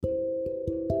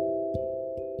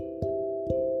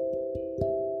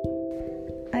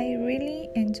I really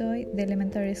enjoyed the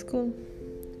elementary school.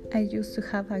 I used to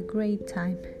have a great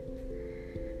time.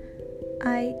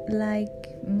 I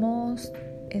like most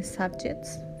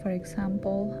subjects. For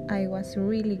example, I was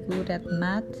really good at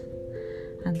math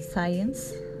and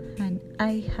science, and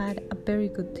I had a very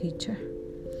good teacher.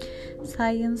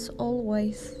 Science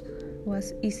always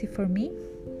was easy for me.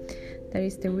 That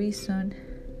is the reason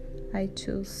I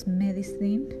chose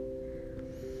medicine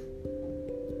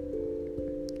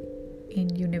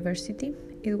in university.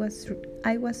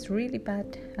 I was really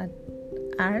bad at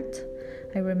art.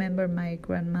 I remember my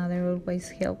grandmother always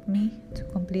helped me to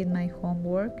complete my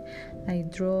homework. I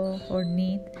draw or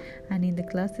knit, and in the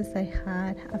classes I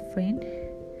had a friend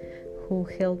who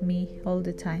helped me all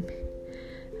the time.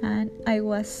 And I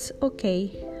was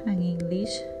okay in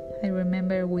English. I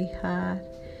remember we had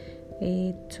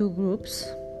two groups.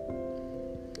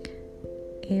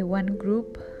 One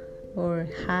group or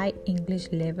high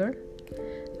English level,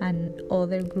 and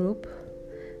other group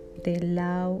the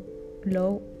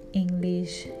low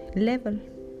English level,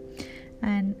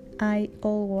 and I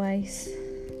always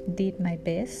did my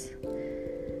best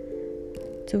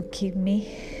to keep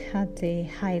me at the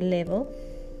high level,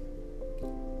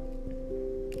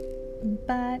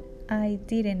 but I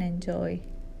didn't enjoy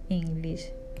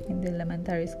English in the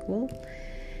elementary school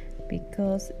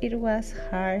because it was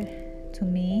hard to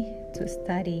me to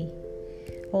study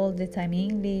all the time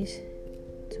English,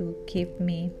 to keep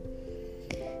me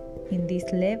in this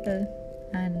level,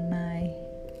 and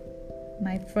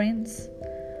my friends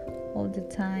all the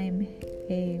time,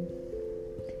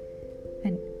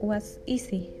 and was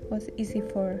easy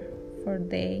for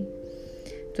they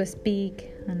to speak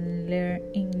and learn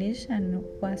English, and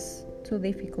was too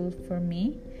difficult for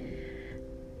me,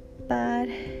 but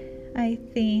I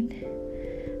think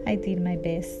I did my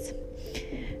best.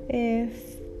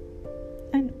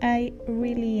 And I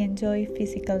really enjoy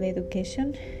physical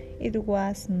education. It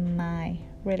was my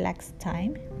relaxed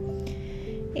time.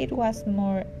 It was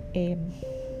more a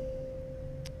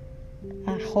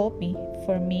hobby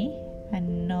for me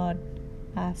and not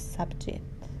a subject.